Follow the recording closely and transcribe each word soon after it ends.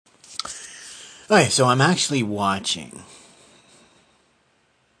Okay, so I'm actually watching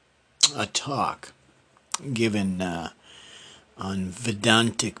a talk given on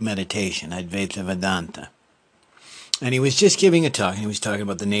Vedantic meditation, Advaita Vedanta. And he was just giving a talk, and he was talking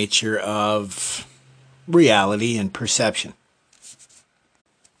about the nature of reality and perception.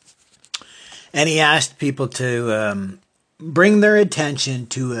 And he asked people to bring their attention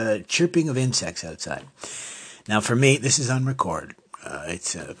to a chirping of insects outside. Now, for me, this is on record.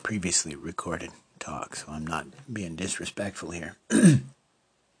 It's a previously recorded talk, so I'm not being disrespectful here.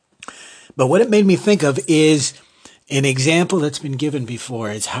 But what it made me think of is an example that's been given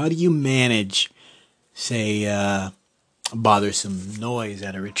before. Is how do you manage, say, bothersome noise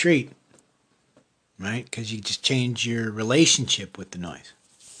at a retreat, right? Because you just change your relationship with the noise,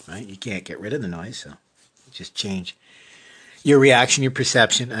 right? You can't get rid of the noise, so you just change your reaction, your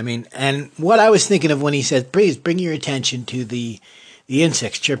perception. I mean, and what I was thinking of when he said, please bring your attention to the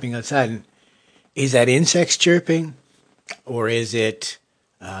insects chirping outside. And is that insects chirping, or is it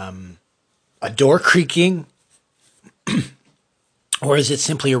a door creaking, or is it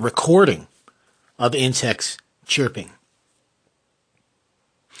simply a recording of insects chirping?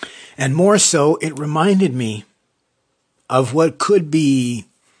 And more so, it reminded me of what could be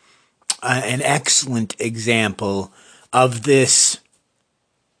an excellent example of this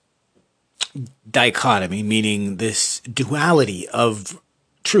dichotomy, meaning this duality of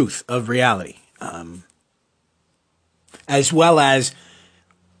truth, of reality, as well as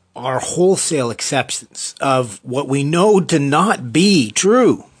our wholesale acceptance of what we know to not be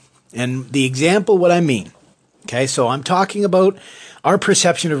true. And the example, what I mean, okay, so I'm talking about our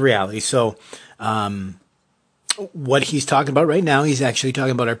perception of reality. So what he's talking about right now, he's actually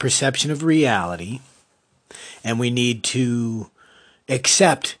talking about our perception of reality. And we need to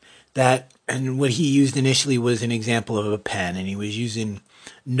accept that. And what he used initially was an example of a pen. And he was using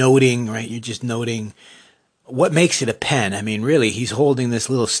noting, right? You're just noting what makes it a pen. I mean, really, he's holding this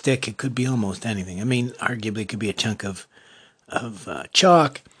little stick. It could be almost anything. I mean, arguably it could be a chunk of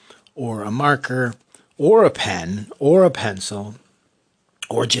chalk or a marker or a pen or a pencil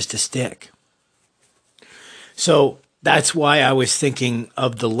or just a stick. So that's why I was thinking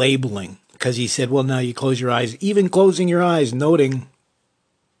of the labeling, because he said, well, now you close your eyes, even closing your eyes, noting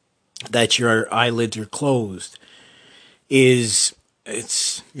that your eyelids are closed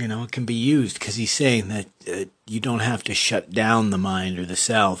it can be used, because he's saying that you don't have to shut down the mind or the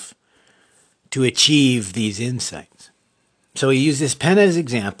self to achieve these insights. So he used this pen as an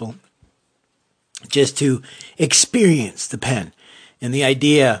example just to experience the pen. And the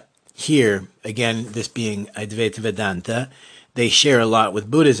idea here, again, this being Advaita Vedanta, they share a lot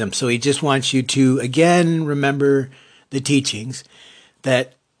with Buddhism. So he just wants you to, again, remember the teachings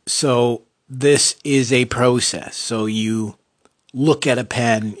that, so this is a process. So you look at a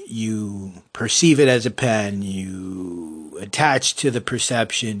pen, you perceive it as a pen, you attach to the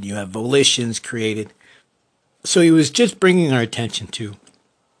perception, you have volitions created. So he was just bringing our attention to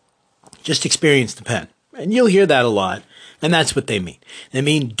just experience the pen. And you'll hear that a lot. And that's what they mean. They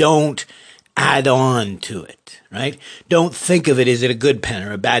mean don't add on to it, right? Don't think of it, is it a good pen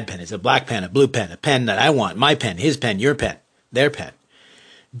or a bad pen? Is it a black pen, a blue pen, a pen that I want, my pen, his pen, your pen, their pen?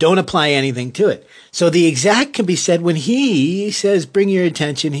 Don't apply anything to it. So the exact can be said when he says, bring your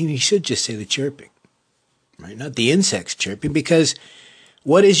attention, he should just say the chirping, right? Not the insects chirping, because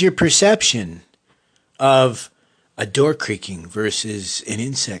what is your perception of a door creaking versus an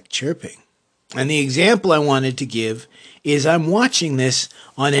insect chirping? And the example I wanted to give is I'm watching this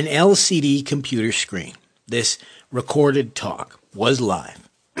on an LCD computer screen. This recorded talk was live.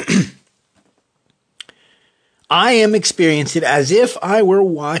 I am experiencing it as if I were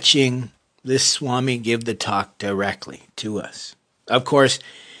watching this Swami give the talk directly to us. Of course,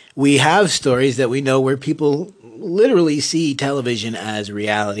 we have stories that we know where people literally see television as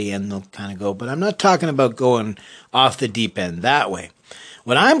reality and they'll kind of go, but I'm not talking about going off the deep end that way.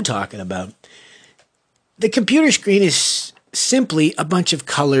 What I'm talking about, the computer screen is simply a bunch of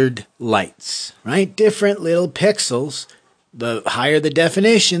colored lights, right? Different little pixels. The higher the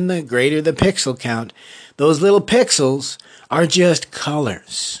definition, the greater the pixel count. Those little pixels are just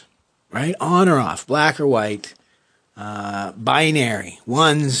colors, right? On or off, black or white, binary,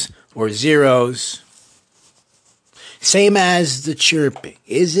 ones or zeros. Same as the chirping.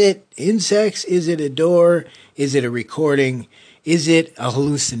 Is it insects? Is it a door? Is it a recording? Is it a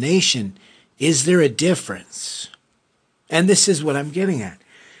hallucination? Is there a difference? And this is what I'm getting at.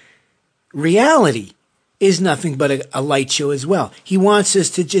 Reality is nothing but a light show as well. He wants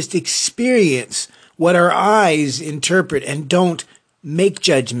us to just experience what our eyes interpret and don't make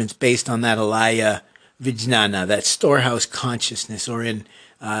judgments based on that alaya vijnana, that storehouse consciousness, or in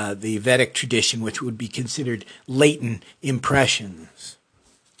the Vedic tradition, which would be considered latent impressions,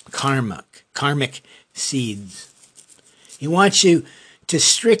 karmic seeds. He wants you to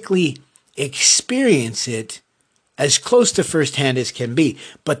strictly experience it as close to firsthand as can be.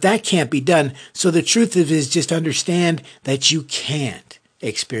 But that can't be done. So the truth of it is just understand that you can't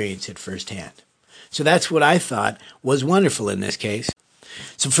experience it firsthand. So that's what I thought was wonderful in this case.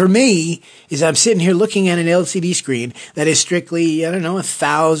 So for me, is I'm sitting here looking at an LCD screen that is strictly,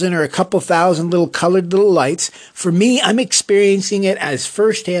 1,000 or a couple thousand little colored little lights. For me, I'm experiencing it as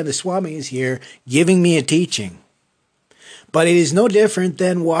firsthand. The Swami is here giving me a teaching. But it is no different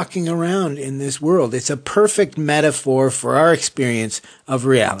than walking around in this world. It's a perfect metaphor for our experience of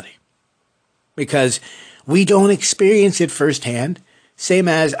reality. Because we don't experience it firsthand. Same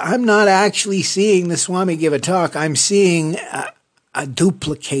as I'm not actually seeing the Swami give a talk. I'm seeing a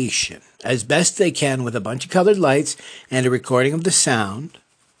duplication as best they can with a bunch of colored lights and a recording of the sound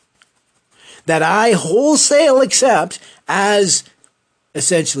that I wholesale accept as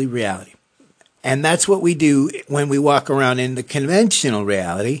essentially reality. And that's what we do when we walk around in the conventional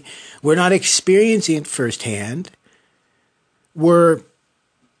reality. We're not experiencing it firsthand. We're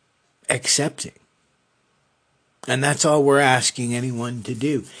accepting. And that's all we're asking anyone to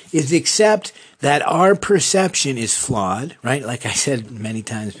do, is accept that our perception is flawed, right? Like I said many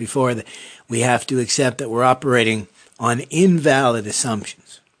times before, that we have to accept that we're operating on invalid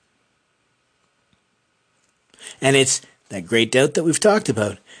assumptions. And it's that great doubt that we've talked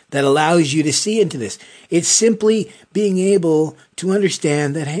about that allows you to see into this. It's simply being able to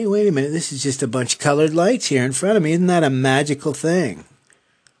understand that, hey, wait a minute, this is just a bunch of colored lights here in front of me. Isn't that a magical thing?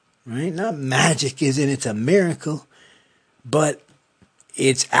 Right? Not magic, isn't it? It's a miracle. But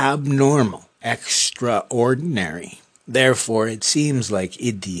it's abnormal, extraordinary. Therefore, it seems like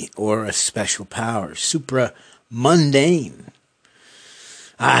iddhi or a special power, supra-mundane.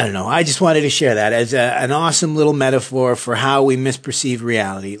 I don't know. I just wanted to share that as an awesome little metaphor for how we misperceive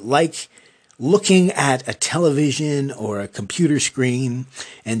reality. Like looking at a television or a computer screen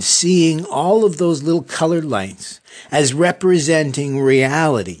and seeing all of those little colored lights as representing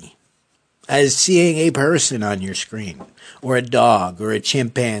reality, as seeing a person on your screen or a dog or a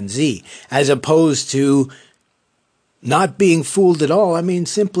chimpanzee, as opposed to not being fooled at all. I mean,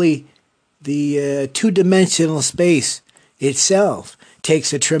 simply the two-dimensional space itself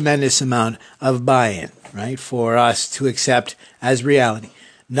takes a tremendous amount of buy-in, right, for us to accept as reality.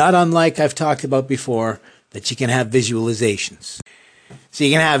 Not unlike I've talked about before, that you can have visualizations. So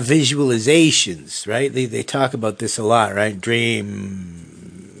you can have visualizations, right? They talk about this a lot, right?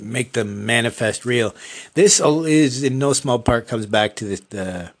 Dream, make them manifest real. This is, in no small part, comes back to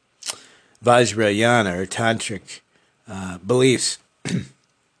the Vajrayana or Tantric beliefs.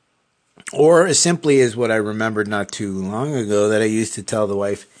 Or as simply as what I remembered not too long ago that I used to tell the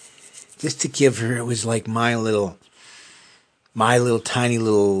wife, just to give her, it was like my little tiny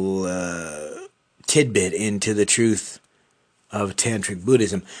little tidbit into the truth of Tantric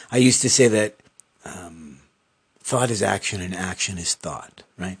Buddhism. I used to say that thought is action and action is thought,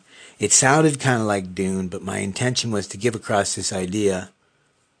 right? It sounded kind of like Dune, but my intention was to give across this idea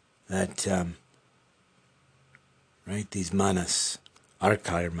that, right, these manas are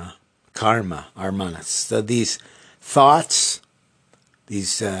karma are manas. So these thoughts,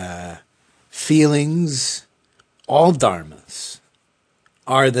 these feelings, all dharmas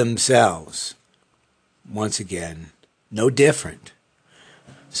are themselves, once again, no different.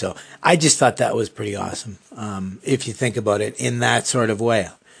 So I just thought that was pretty awesome, if you think about it in that sort of way,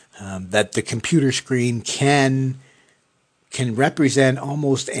 that the computer screen can represent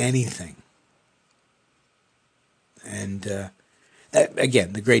almost anything. And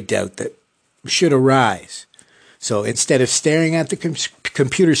again, the great doubt that should arise. So instead of staring at the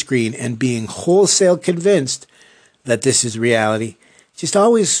computer screen and being wholesale convinced that this is reality, just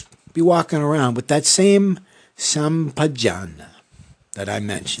always be walking around with that same sampajana that I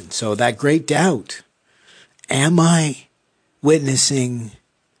mentioned. So that great doubt. Am I witnessing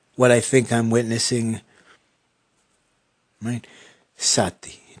what I think I'm witnessing? Right?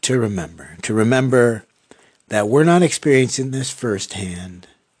 Sati, to remember that we're not experiencing this firsthand,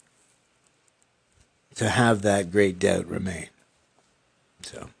 to have that great doubt remain.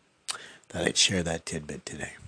 So, thought I'd share that tidbit today.